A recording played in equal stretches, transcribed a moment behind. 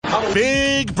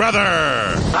Big Brother.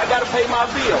 I gotta pay my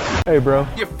bill. Hey, bro.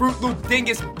 You Fruit Loop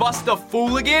dingus buster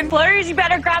fooligan. Flurs, you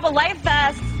better grab a life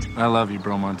vest. I love you,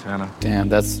 bro, Montana. Damn,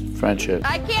 that's friendship.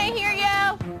 I can't hear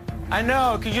you. I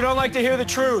know, because you don't like to hear the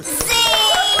truth.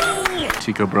 Sing!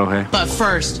 Chico, bro, hey. But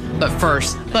first.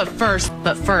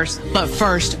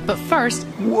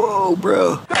 Whoa,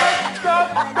 bro.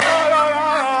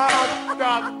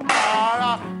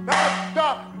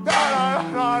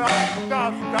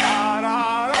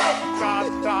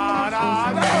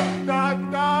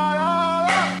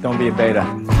 Don't be a beta.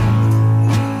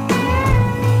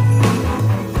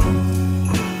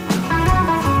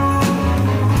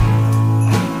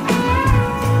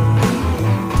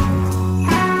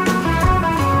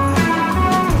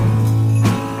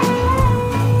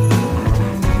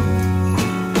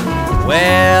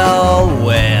 Well.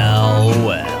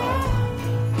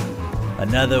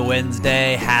 Another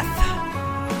Wednesday hath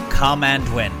come and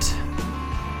went,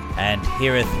 and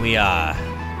here'th we are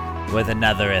with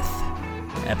anothereth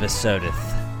episodeth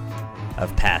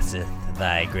of Passeth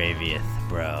Thy Gravieth,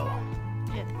 bro.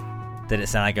 Yeah. Did it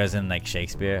sound like I was in like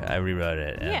Shakespeare? I rewrote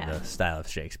it in Yeah. the style of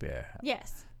Shakespeare.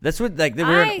 Yes. That's what like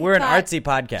we're an thought artsy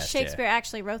podcast. Shakespeare here.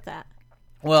 actually wrote that.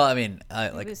 Well, I mean,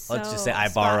 like was let's so just say I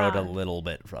spot borrowed a on. little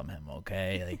bit from him,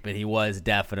 okay? Like, but he was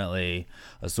definitely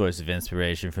a source of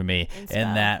inspiration for me. Inspo.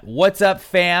 And that, what's up,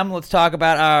 fam? Let's talk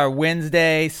about our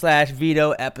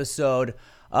Wednesday/Veto episode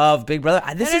of Big Brother.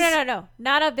 No,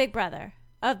 not of Big Brother,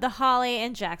 of the Holly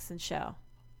and Jackson show,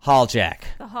 Hall Jack.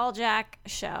 the Hall Jack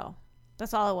show.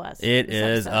 That's all it was. It this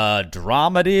is episode. a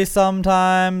dramedy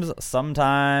sometimes.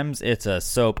 Sometimes it's a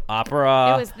soap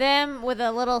opera. It was them with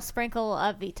a little sprinkle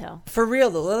of Veto. For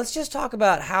real, though, let's just talk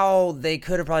about how they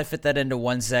could have probably fit that into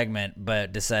one segment,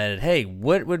 but decided, hey,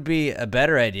 what would be a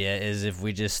better idea is if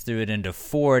we just threw it into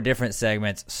 4 different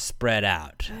segments spread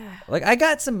out. Like, I've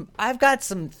got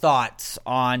some thoughts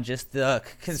on just the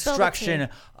construction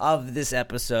of this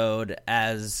episode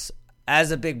as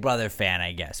a Big Brother fan,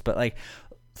 I guess. But, like,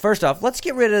 first off, let's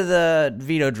get rid of the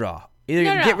veto draw. Either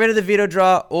get rid of the veto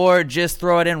draw or just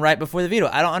throw it in right before the veto.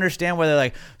 I don't understand whether,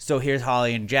 like, so here's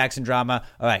Holly and Jackson drama.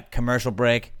 All right, commercial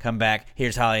break, come back.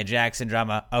 Here's Holly and Jackson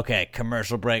drama. Okay,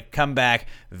 commercial break, come back.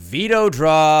 Veto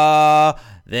draw,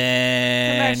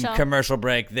 then commercial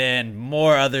break, then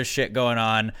more other shit going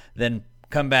on. Then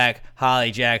come back, Holly,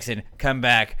 Jackson, come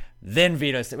back. Then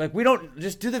veto. Like, we don't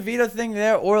just do the veto thing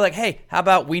there. Or, like, hey, how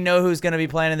about we know who's going to be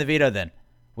playing in the veto then?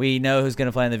 We know who's going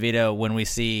to play in the veto when we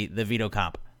see the veto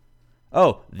comp.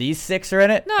 Oh, these 6 are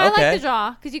in it? No, I like the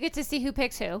draw because you get to see who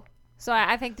picks who. So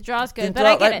I think the draw is good, but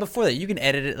I get right it. Before that, you can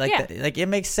edit it like that. Like, it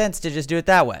makes sense to just do it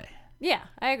that way. Yeah,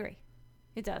 I agree.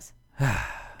 It does.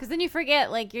 Because then you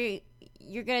forget, like,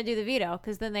 you're going to do the veto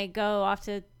because then they go off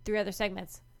to 3 other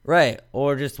segments. Right,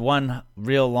 or just one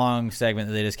real long segment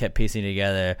that they just kept piecing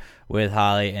together with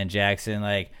Holly and Jackson.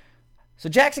 Like, so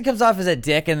Jackson comes off as a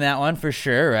dick in that one for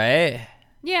sure, right?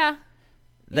 Yeah.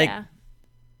 Like,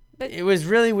 but it was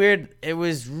really weird. It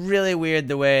was really weird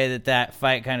the way that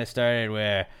fight kind of started.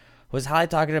 Where was Holly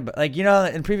talking about? Like, you know,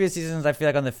 in previous seasons, I feel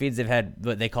like on the feeds they've had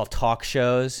what they call talk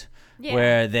shows,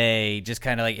 where they just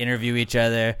kind of like interview each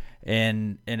other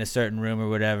in a certain room or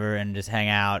whatever, and just hang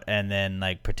out, and then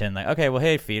like pretend like, okay, well,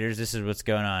 hey, feeders, this is what's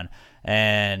going on,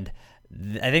 and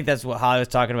I think that's what Holly was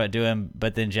talking about doing.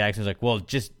 But then Jackson was like, well,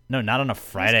 just no, not on a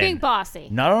Friday. He's being bossy.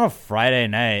 Not on a Friday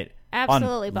night.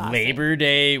 Absolutely on bossy. Labor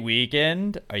Day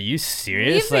weekend? Are you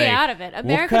serious? Leave me out of it.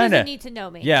 America doesn't need to know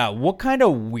me. Yeah, what kind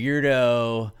of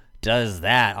weirdo does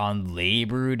that on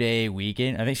Labor Day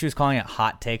weekend? I think she was calling it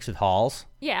Hot Takes with Halls.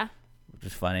 Yeah. Which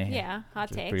is funny. Yeah,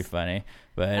 hot takes. Pretty funny.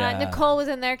 But Nicole was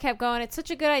in there, kept going, it's such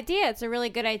a good idea. It's a really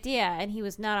good idea. And he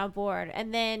was not on board.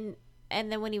 And then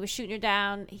when he was shooting her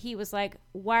down, he was like,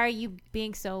 why are you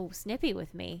being so snippy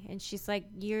with me? And she's like,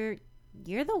 you're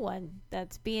the one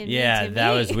that's being mean to me.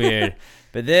 That was weird.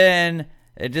 But then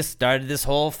it just started this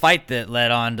whole fight that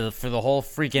led on for the whole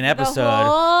freaking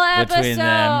episode between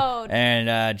them.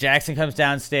 And Jackson comes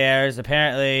downstairs.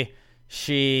 Apparently,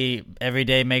 she every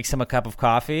day makes him a cup of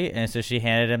coffee, and so she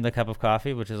handed him the cup of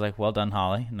coffee, which is like, well done,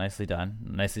 Holly. Nicely done,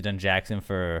 Jackson,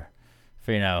 for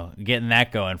getting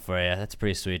that going for you. That's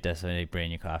pretty sweet. That's when they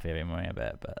bring you coffee every morning, I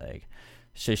bet. But like,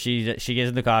 so she gives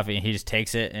him the coffee, and he just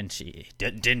takes it, and she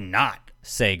did not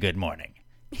say good morning.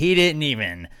 He didn't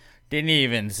even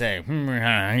say, he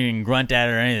didn't grunt at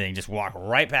her or anything. Just walked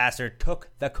right past her, took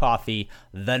the coffee.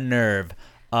 The nerve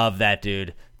of that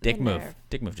dude. Dick move.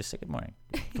 Just say good morning.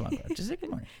 Come on, bro. Just say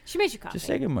good morning. She made you coffee. Just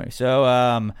say good morning.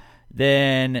 So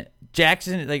then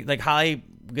Jackson, like Holly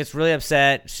gets really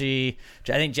upset. I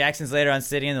think Jackson's later on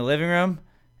sitting in the living room,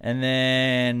 and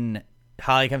then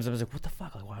Holly comes up and is like, what the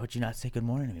fuck? Like, why would you not say good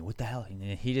morning to me? What the hell? And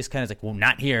he just kind of is like, well,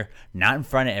 not here, not in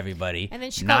front of everybody. And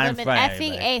then she not called him an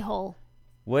effing a-hole.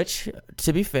 Which,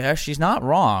 to be fair, she's not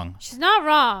wrong. She's not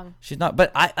wrong. She's not.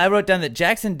 But I wrote down that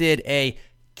Jackson did a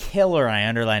killer, and I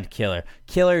underlined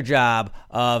killer job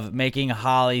of making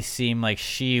Holly seem like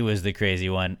she was the crazy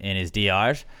one in his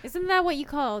DRs. Isn't that what you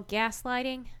call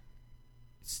gaslighting?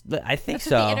 I think That's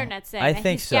so. what the internet said. I that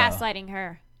think he's so. gaslighting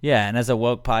her. Yeah, and as a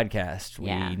woke podcast, we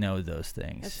Yeah. know those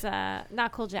things. It's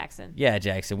not cool, Jackson. Yeah,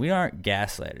 Jackson, we aren't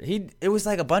gaslighters. It was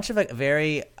like a bunch of like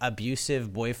very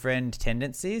abusive boyfriend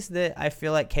tendencies that I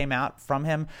feel like came out from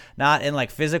him. Not in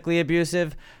like physically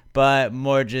abusive, but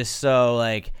more just so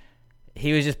like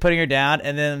he was just putting her down,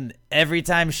 and then every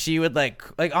time she would like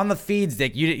on the feeds,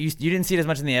 like you didn't see it as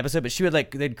much in the episode, but she would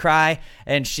they'd cry,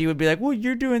 and she would be like, "Well,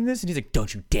 you're doing this," and he's like,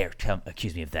 "Don't you dare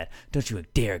accuse me of that! Don't you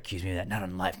dare accuse me of that! Not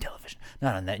on live television,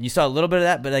 not on that." And you saw a little bit of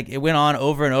that, but like it went on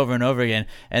over and over and over again,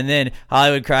 and then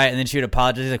Holly would cry, and then she would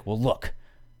apologize. He's like, "Well, look."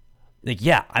 Like,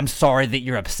 yeah, I'm sorry that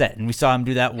you're upset, and we saw him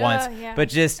do that once, yeah. but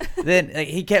just then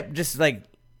he kept just like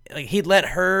he'd let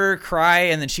her cry,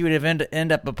 and then she would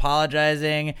end up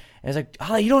apologizing. And it's like,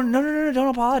 Holly, you don't, no, don't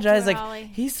apologize. Poor Like, Holly.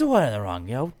 he's the one in the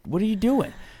wrong. What are you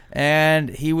doing? And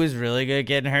he was really good at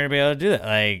getting her to be able to do that.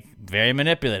 Like, very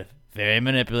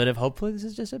manipulative. Hopefully, this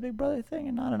is just a Big Brother thing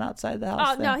and not an outside the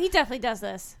house thing. No, he definitely does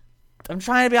this. I'm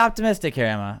trying to be optimistic here,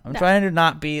 Emma. I'm trying to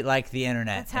not be like the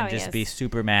internet That's how and he just is. be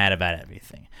super mad about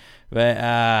everything.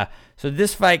 But so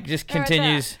this fight just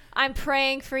continues. I'm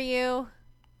praying for you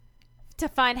to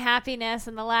find happiness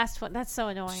in the last one. That's so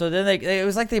annoying. So then it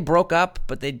was like they broke up,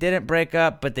 but they didn't break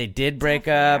up, but they did break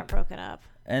up. Broken up.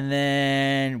 And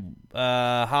then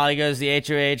Holly goes to the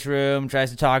HOH room,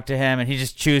 tries to talk to him, and he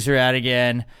just chews her out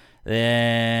again.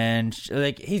 Then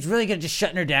he's really good at just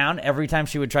shutting her down every time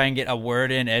she would try and get a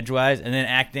word in edgewise, and then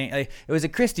acting like it was a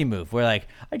Christy move where like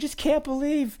I just can't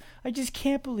believe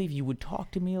you would talk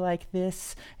to me like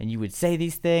this and you would say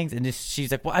these things, and just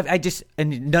she's like, well, no.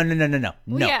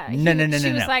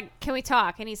 She was like, can we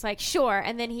talk? And he's like, sure.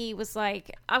 And then he was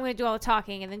like, I'm gonna do all the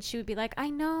talking. And then she would be like,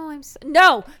 I know,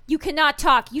 no, you cannot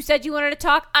talk. You said you wanted to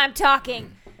talk. I'm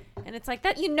talking. And it's like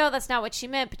that. That's not what she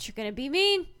meant. But you're gonna be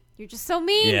mean. You're just so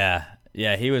mean.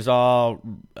 Yeah, he was all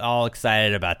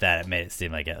excited about that. It made it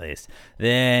seem like, at least.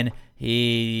 Then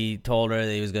he told her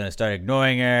that he was going to start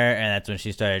ignoring her, and that's when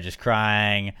she started just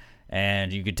crying.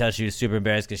 And you could tell she was super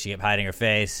embarrassed because she kept hiding her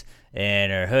face in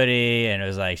her hoodie, and it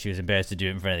was like she was embarrassed to do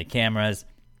it in front of the cameras.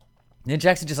 And then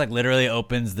Jackson just like literally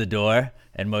opens the door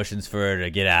and motions for her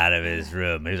to get out of his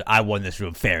room. He goes, I won this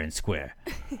room fair and square.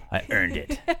 I earned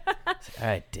it. Like, all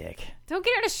right, dick. Don't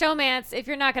get her to showmance if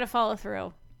you're not going to follow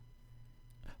through.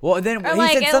 Well, then he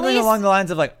like, said at something least- along the lines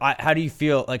of like, how do you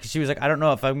feel? Like she was like, I don't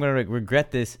know if I'm going to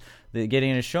regret this, getting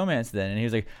into showmance then. And he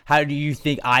was like, how do you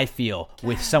think I feel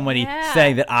with somebody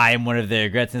saying that I am one of their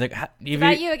regrets? And he's like,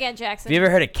 About you again, Jackson. have you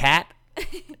ever heard of Kat?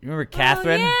 You remember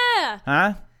Catherine? Oh, yeah.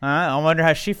 Huh? I wonder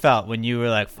how she felt when you were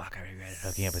like, fuck, I regretted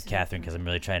hooking up with Catherine because I'm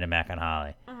really trying to mac on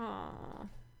Holly. Aww.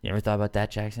 You ever thought about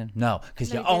that, Jackson? No,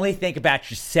 because No, you I only think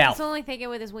about yourself. He's only thinking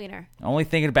with his wiener. Only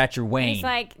thinking about your Wayne. He's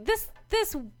like, this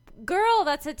girl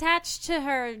that's attached to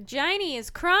her Giny is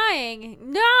crying.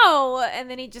 No! And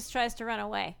then he just tries to run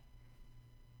away.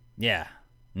 Yeah.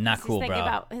 Not cool, He's bro. thinking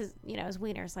about his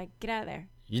wiener. It's like, get out of there.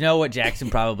 You know what Jackson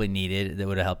probably needed that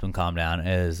would have helped him calm down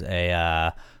is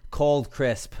a cold,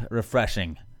 crisp,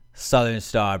 refreshing Southern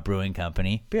Star Brewing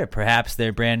Company beer. Perhaps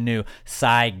their brand new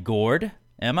Cy Gourd.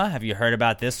 Emma, have you heard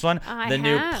about this one? I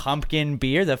new have. pumpkin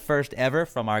beer, the first ever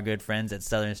from our good friends at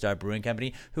Southern Star Brewing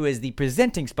Company, who is the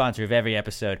presenting sponsor of every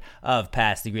episode of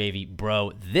Pass the Gravy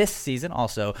Bro this season.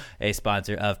 Also a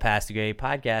sponsor of Pass the Gravy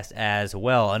Podcast as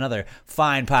well. Another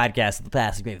fine podcast of the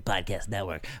Pass the Gravy Podcast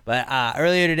Network. But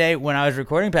earlier today, when I was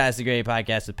recording Pass the Gravy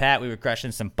Podcast with Pat, we were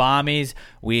crushing some bombies.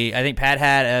 I think Pat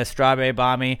had a strawberry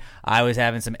bombie. I was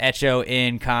having some Echo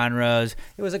in Conroe's.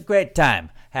 It was a great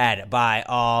time had by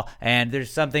all, and there's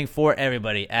something for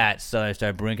everybody at Southern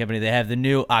Star Brewing Company. They have the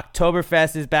new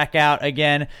Oktoberfest is back out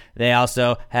again. They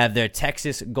also have their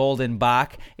Texas Golden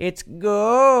Bock. It's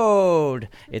gold.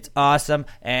 It's awesome,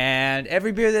 and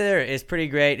every beer there is pretty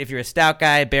great. If you're a stout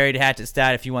guy, Buried Hatchet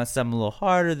Stout. If you want something a little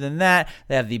harder than that,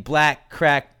 they have the Black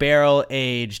Crack Barrel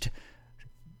Aged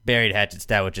Buried Hatchet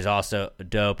Stout, which is also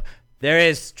dope. There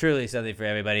is truly something for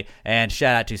everybody, and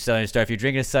shout out to Southern Star. If you're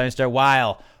drinking a Southern Star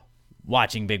while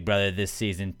watching Big Brother this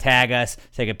season, tag us,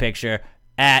 take a picture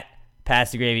at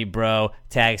Pass the Gravy Bro,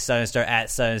 tag Southern Star at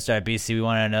Southern Star BC. We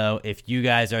want to know if you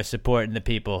guys are supporting the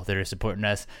people that are supporting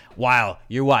us while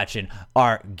you're watching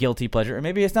our guilty pleasure, or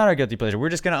maybe it's not our guilty pleasure. We're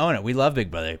just going to own it. We love Big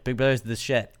Brother. Big Brother's the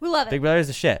shit. We love it. Big Brother's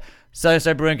the shit. Southern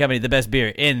Star Brewing Company, the best beer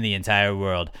in the entire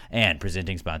world, and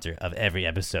presenting sponsor of every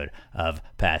episode of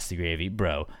Pass the Gravy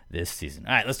Bro this season.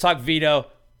 All right, let's talk Veto.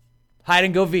 Hide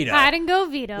and go Veto. Hide and go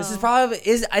Veto. This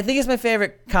is I think it's my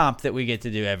favorite comp that we get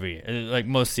to do every year, like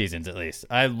most seasons at least.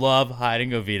 I love Hide and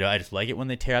go Veto. I just like it when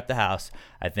they tear up the house.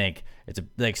 I think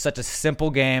it's such a simple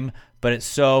game, but it's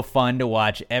so fun to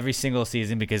watch every single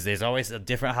season because there's always a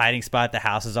different hiding spot. The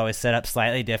house is always set up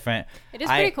slightly different. It is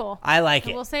pretty cool. I like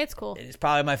it. We'll say it's cool. It's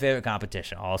probably my favorite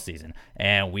competition all season,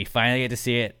 and we finally get to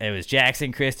see it. It was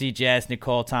Jackson, Christy, Jess,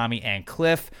 Nicole, Tommy, and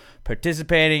Cliff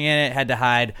participating in it. Had to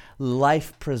hide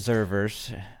life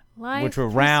preservers, which were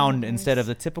round instead of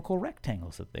the typical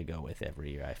rectangles that they go with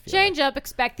every year, I feel. Change up,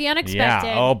 expect the unexpected.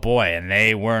 Yeah, oh boy, and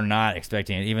they were not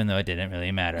expecting it, even though it didn't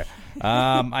really matter.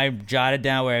 I jotted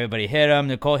down where everybody hit them.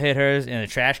 Nicole hit hers in the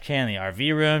trash can in the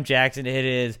RV room. Jackson hit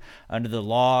his under the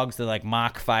logs, the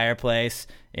mock fireplace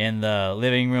in the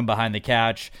living room behind the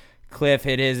couch. Cliff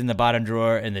hit his in the bottom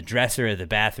drawer in the dresser of the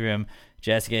bathroom.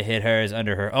 Jessica hit hers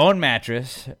under her own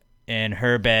mattress in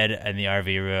her bed in the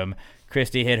RV room.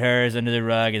 Christy hit hers under the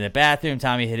rug in the bathroom.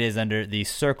 Tommy hit his under the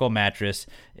circle mattress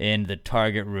in the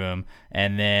target room.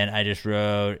 And then I just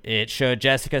wrote, it showed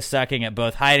Jessica sucking at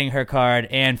both hiding her card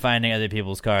and finding other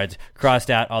people's cards. Crossed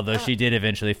out, although she did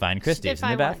eventually find Christy's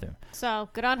in the bathroom. One. So,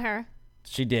 good on her.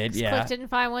 She did, yeah. Cliff didn't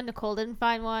find one. Nicole didn't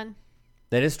find one.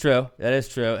 That is true.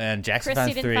 And Jackson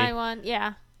found 3. Christy didn't find one,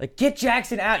 yeah. Get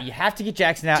Jackson out. You have to get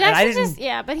Jackson out. Jackson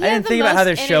and but he I didn't think about how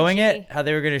they're showing energy. it, how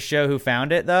they were going to show who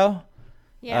found it, though.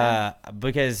 Yeah.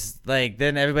 Because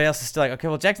then everybody else is still okay,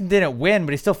 well, Jackson didn't win,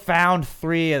 but he still found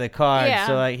 3 of the cards. Yeah.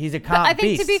 So he's a comp But I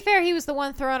think beast. to be fair, he was the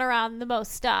one throwing around the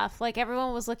most stuff.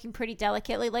 Everyone was looking pretty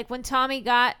delicately. When Tommy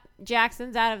got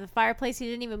Jackson's out of the fireplace, he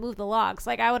didn't even move the logs.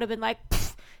 I would have been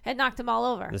had knocked him all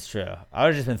over. That's true. I would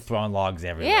have just been throwing logs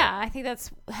everywhere. Yeah, I think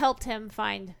that's helped him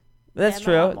find. That's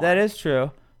true. That is true.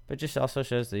 But just also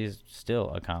shows that he's still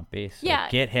a comp beast. So yeah.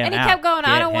 Get him out. And he kept going,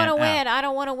 I don't want to win. Out. I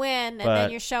don't want to win. But and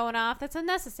then you're showing off. That's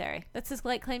unnecessary. That's his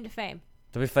claim to fame.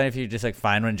 It'd be funny if you just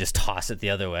find one and just toss it the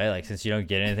other way. Since you don't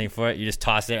get anything for it, you just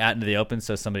toss it out into the open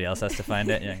so somebody else has to find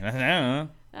it. You're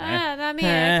not me.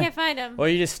 I can't find them. Or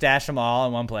you just stash them all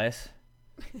in one place.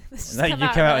 You come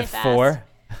out with fast. 4.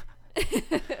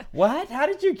 What? How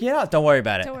did you get out? Don't worry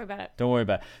about it. Don't worry about it. Don't worry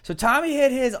about it. So Tommy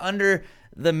hid his under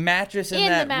the mattress in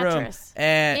that room.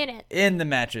 And in the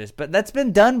mattress. But that's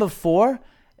been done before.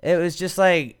 It was just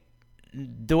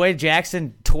the way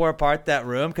Jackson tore apart that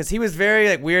room, because he was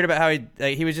very weird about how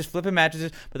he was just flipping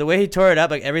mattresses, but the way he tore it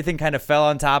up, everything kind of fell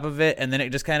on top of it, and then it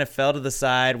just kind of fell to the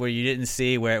side where you didn't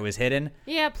see where it was hidden.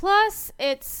 Yeah, plus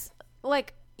it's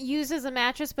used as a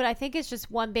mattress, but I think it's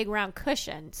just one big round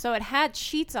cushion, so it had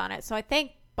sheets on it. So I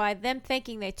think by them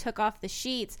thinking they took off the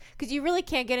sheets, because you really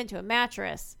can't get into a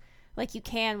mattress like you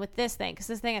can with this thing, because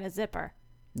this thing had a zipper.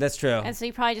 That's true. And so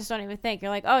you probably just don't even think.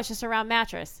 You're oh, it's just a round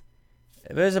mattress.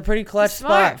 It was a pretty clutch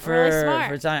spot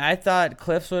for Tommy. I thought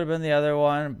Cliff's would have been the other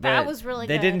one. But that was really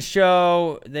good. They didn't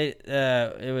show.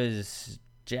 It was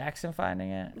Jackson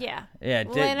finding it. Yeah. Yeah.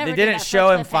 Well, they didn't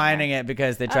show him finding it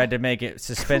because they tried to make it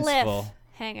suspenseful.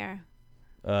 Cliffhanger.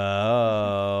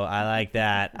 Oh, I like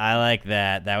that.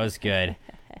 That was good.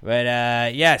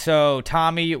 But so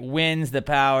Tommy wins the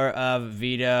power of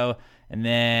Veto, and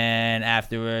then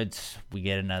afterwards we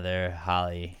get another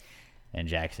Holly and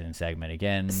Jackson segment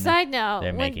again. Side note,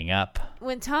 they're making up.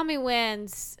 When Tommy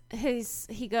wins,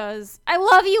 he goes, "I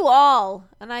love you all,"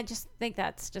 and I just think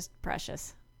that's just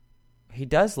precious. He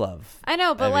does love. I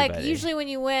know, but everybody. Usually when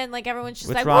you win, everyone's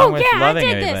just What's wrong with loving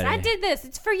I everybody? did this.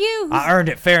 It's for you. I earned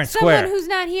it fair and square. Someone who's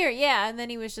not here, yeah. And then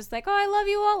he was just "Oh, I love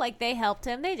you all." They helped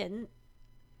him. They didn't.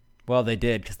 Well, they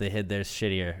did because they hid their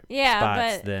shittier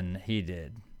spots than he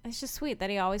did. It's just sweet that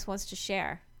he always wants to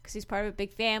share. Because he's part of a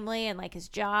big family, and his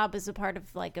job is a part of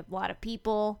a lot of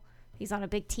people. He's on a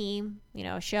big team,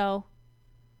 a show.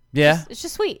 Yeah, it's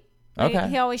just sweet. Okay,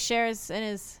 he always shares in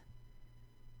his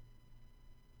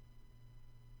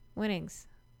winnings.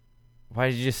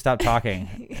 Why did you just stop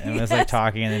talking? And I was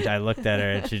talking, and then I looked at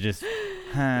her, and she just.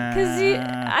 Because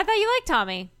I thought you liked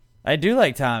Tommy. I do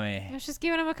like Tommy. I was just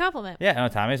giving him a compliment. Yeah, no,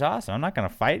 Tommy's awesome. I'm not gonna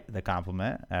fight the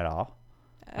compliment at all.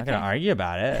 I'm not gonna argue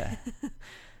about it.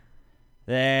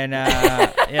 Then,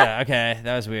 okay,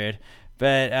 that was weird.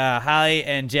 But Holly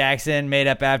and Jackson made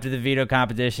up after the Veto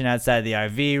competition outside the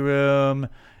RV room.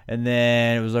 And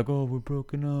then it was oh, we're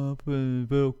broken up. And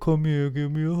come here,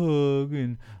 give me a hug.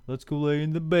 And let's go lay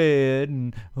in the bed.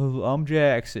 And I'm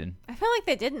Jackson. I feel like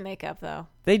they didn't make up, though.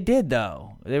 They did,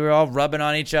 though. They were all rubbing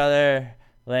on each other,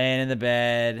 laying in the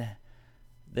bed.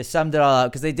 They summed it all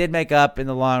up because they did make up in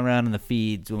the long run in the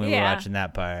feeds when we were watching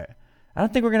that part. I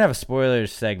don't think we're gonna have a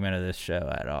spoilers segment of this show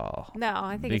at all. No,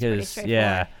 I think it's pretty straightforward.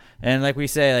 Yeah, and like we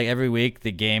say, like every week,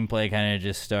 the gameplay kind of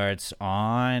just starts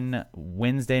on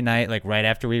Wednesday night, like right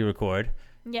after we record,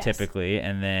 typically,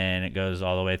 and then it goes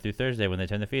all the way through Thursday when they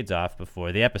turn the feeds off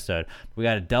before the episode. We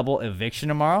got a double eviction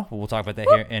tomorrow. We'll talk about that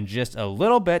here in just a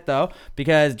little bit, though,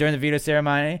 because during the veto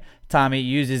ceremony, Tommy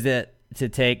uses it to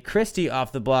take Christy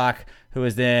off the block, who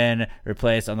is then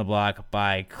replaced on the block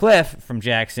by Cliff from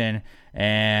Jackson.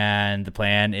 And the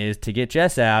plan is to get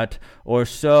Jess out, or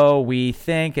so we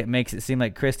think. It makes it seem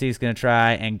like Christy's going to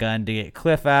try and gun to get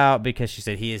Cliff out because she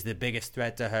said he is the biggest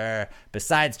threat to her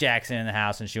besides Jackson in the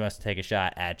house, and she wants to take a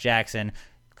shot at Jackson.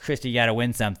 Christy, you got to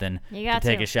win something to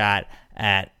take a shot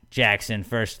at Jackson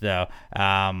first, though.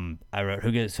 I wrote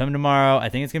who gets home tomorrow. I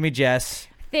think it's going to be Jess.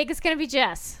 I think it's going to be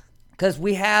Jess. Because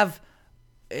we have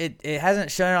it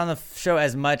hasn't shown on the show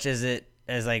as much as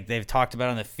like they've talked about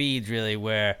on the feeds, really,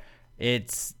 where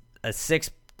it's a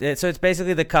 6. So it's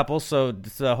basically the couples. So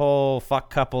the whole fuck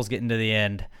couples getting to the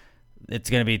end. It's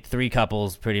going to be 3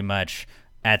 couples pretty much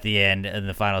at the end in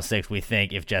the final 6, we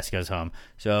think, if Jess goes home.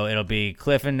 So it'll be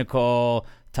Cliff and Nicole,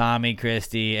 Tommy,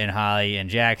 Christy, and Holly and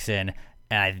Jackson.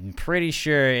 And I'm pretty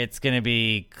sure it's going to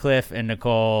be Cliff and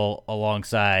Nicole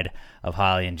alongside of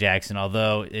Holly and Jackson,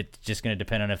 although it's just going to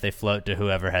depend on if they float to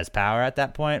whoever has power at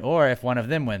that point or if one of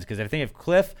them wins. Because I think if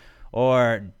Cliff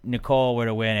or Nicole were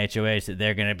to win HOH, that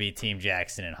they're going to be Team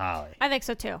Jackson and Holly. I think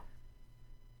so, too.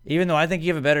 Even though I think you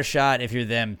have a better shot if you're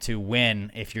them to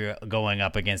win if you're going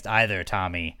up against either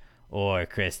Tommy or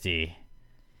Christy.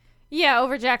 Yeah,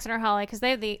 over Jackson or Holly, because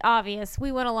they have the obvious.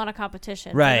 We win a lot of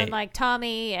competition. Right. And then, like,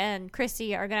 Tommy and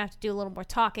Christy are going to have to do a little more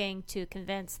talking to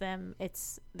convince them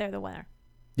they're the winner.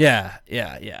 Yeah, they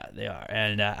are.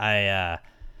 And I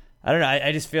don't know.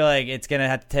 I just feel like it's going to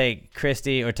have to take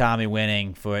Christy or Tommy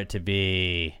winning for it to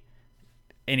be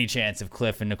any chance of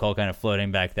Cliff and Nicole kind of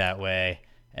floating back that way.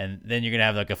 And then you're going to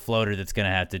have like a floater that's going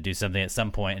to have to do something at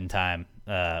some point in time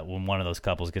when one of those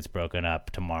couples gets broken up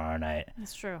tomorrow night.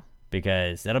 That's true.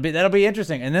 Because that'll be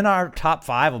interesting. And then our top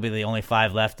 5 will be the only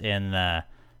 5 left in the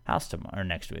house tomorrow or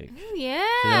next week. Ooh, yeah.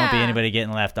 So there won't be anybody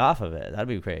getting left off of it. That'd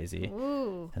be crazy.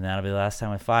 Ooh. And that'll be the last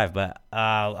time with 5. But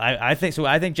I think so.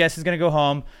 I think Jess is going to go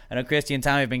home. I know Christy and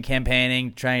Tommy have been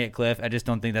campaigning, trying to get Cliff. I just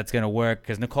don't think that's going to work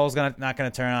because Nicole's not going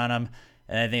to turn on him.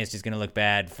 And I think it's just going to look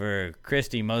bad for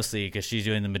Christy mostly because she's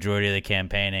doing the majority of the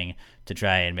campaigning to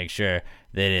try and make sure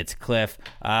that it's Cliff.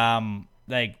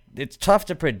 It's tough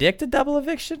to predict a double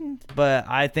eviction, but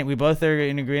I think we both are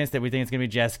in agreement that we think it's going to be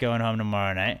Jess going home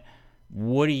tomorrow night.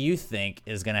 What do you think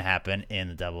is going to happen in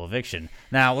the double eviction?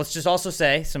 Now, let's just also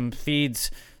say some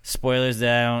feeds, spoilers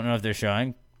that I don't know if they're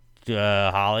showing.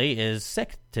 Holly is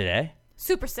sick today.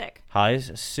 Super sick.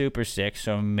 Holly's super sick,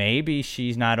 so maybe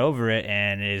she's not over it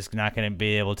and is not going to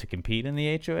be able to compete in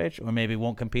the HOH, or maybe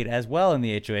won't compete as well in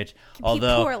the HOH.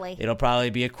 Although poorly. It'll probably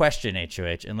be a question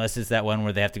HOH, unless it's that one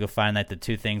where they have to go find like the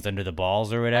 2 things under the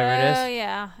balls or whatever it is. Oh,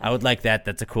 yeah. I would like that.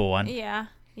 That's a cool one. Yeah.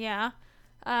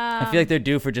 I feel like they're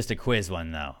due for just a quiz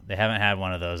one, though. They haven't had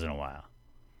one of those in a while.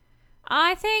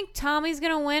 I think Tommy's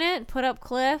going to win it, put up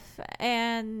Cliff,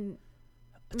 and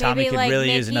Tommy maybe could like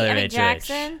really use another HOH.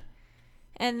 Jackson.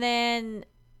 And then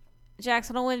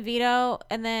Jackson will win Veto,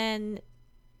 and then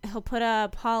he'll put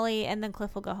up Holly, and then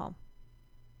Cliff will go home.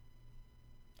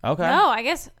 Okay. No, I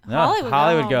guess Holly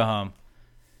would go home.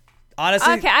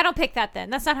 Honestly. Okay, I don't pick that then.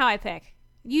 That's not how I pick.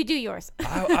 You do yours.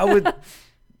 I would.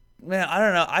 Man, I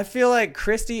don't know. I feel like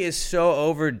Christy is so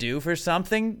overdue for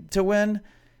something to win.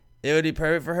 It would be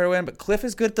perfect for her to win, but Cliff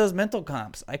is good at those mental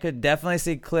comps. I could definitely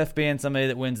see Cliff being somebody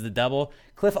that wins the double.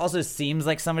 Cliff also seems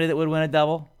like somebody that would win a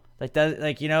double.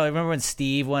 Remember when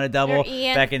Steve won a double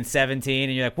back in 2017,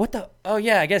 and you're like, what the? Oh,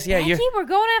 yeah, I guess, yeah. Becky? We're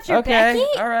going after Becky?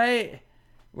 Becky? All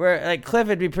right. Cliff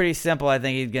would be pretty simple. I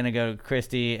think he's going to go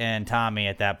Christy and Tommy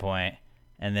at that point.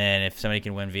 And then if somebody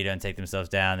can win Veto and take themselves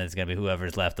down, then it's going to be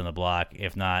whoever's left on the block.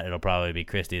 If not, it'll probably be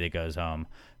Christy that goes home.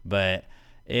 But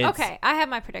okay, I have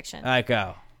my prediction. All right,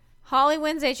 go. Holly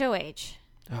wins HOH.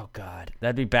 Oh, God.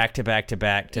 That'd be back-to-back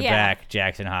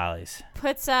Jackson Hollies.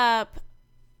 Puts up...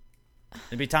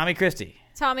 It'd be Tommy Christy.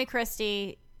 Tommy goes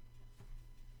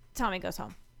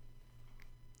home.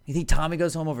 You think Tommy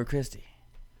goes home over Christy?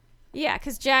 Yeah,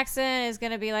 because Jackson is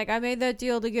going to be like, I made that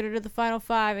deal to get her to the final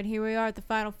 5, and here we are at the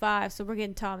final 5, so we're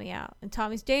getting Tommy out. And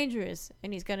Tommy's dangerous,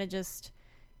 and he's going to just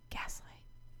gaslight.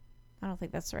 I don't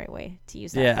think that's the right way to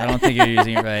use that. Yeah, I don't think you're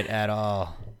using it right at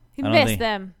all. He missed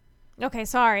them. Okay,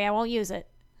 sorry, I won't use it.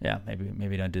 Yeah,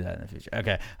 maybe don't do that in the future.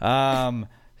 Okay.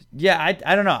 Yeah,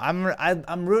 I don't know.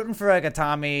 I'm rooting for like a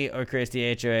Tommy or Christy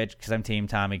HOH because I'm team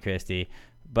Tommy Christy,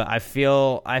 But I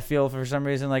feel for some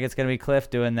reason like it's gonna be Cliff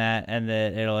doing that, and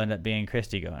that it'll end up being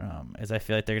Christy going home. As I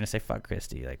feel like they're gonna say fuck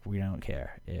Christy, like we don't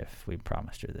care if we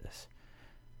promised her this.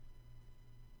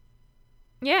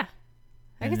 Yeah,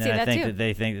 I can see that too. That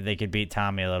they think that they could beat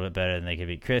Tommy a little bit better than they could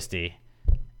beat Christy,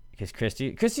 because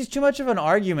Christy's too much of an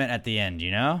argument at the end,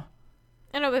 you know.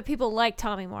 I know, but people like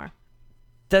Tommy more.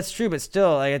 That's true, but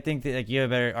still, like, I think that like you have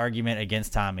a better argument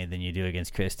against Tommy than you do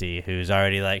against Christy, who's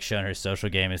already like shown her social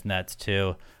game is nuts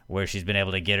too, where she's been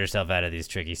able to get herself out of these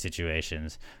tricky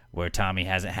situations where Tommy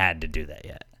hasn't had to do that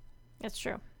yet. That's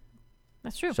true.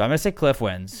 So I'm gonna say Cliff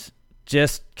wins,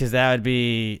 just because that would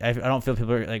be. I don't feel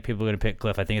people are going to pick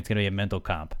Cliff. I think it's gonna be a mental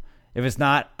comp. If it's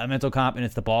not a mental comp and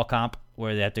it's the ball comp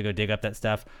where they have to go dig up that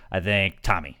stuff, I think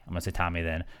Tommy. I'm gonna say Tommy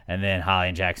then, and then Holly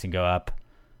and Jackson go up.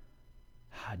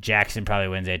 Jackson probably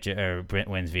wins or Brent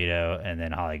wins veto, and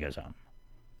then Holly goes home.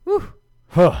 Whew.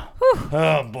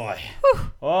 Oh boy.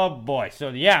 Whew. Oh boy. So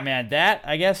yeah, man, that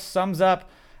I guess sums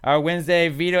up our Wednesday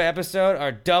veto episode,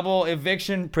 our double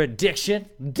eviction predictions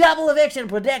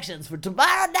for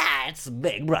tomorrow night's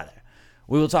Big Brother.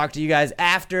 We will talk to you guys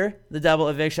after the double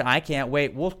eviction. I can't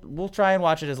wait. We'll try and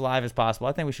watch it as live as possible.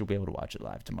 I think we should be able to watch it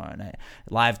live tomorrow night.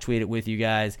 Live tweet it with you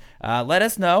guys. Let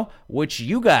us know what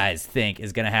you guys think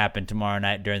is going to happen tomorrow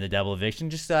night during the double eviction.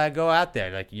 Just go out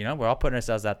there. Like, you know, we're all putting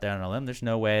ourselves out there on a limb. There's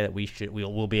no way that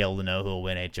we'll be able to know who will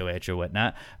win HOH or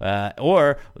whatnot.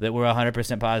 Or that we're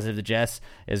 100% positive that Jess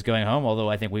is going home, although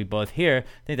I think we both here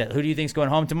think that who do you think is going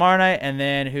home tomorrow night? And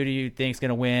then who do you think is going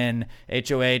to win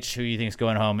HOH? Who do you think is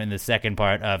going home in the second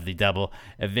part of the double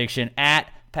eviction?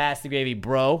 At Pass the Gravy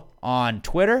Bro on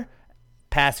Twitter,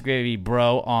 Pass the Gravy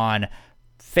Bro on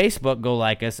Facebook. Go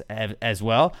like us as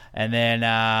well. And then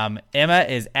Emma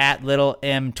is at Little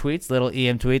EM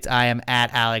Tweets. I am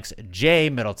at Alex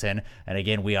J Middleton. And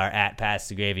again, we are at Pass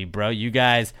the Gravy Bro. You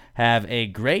guys have a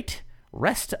great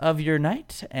rest of your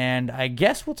night, and I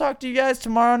guess we'll talk to you guys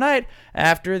tomorrow night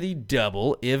after the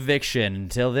double eviction.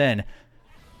 Until then,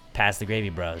 Pass the Gravy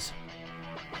Bros.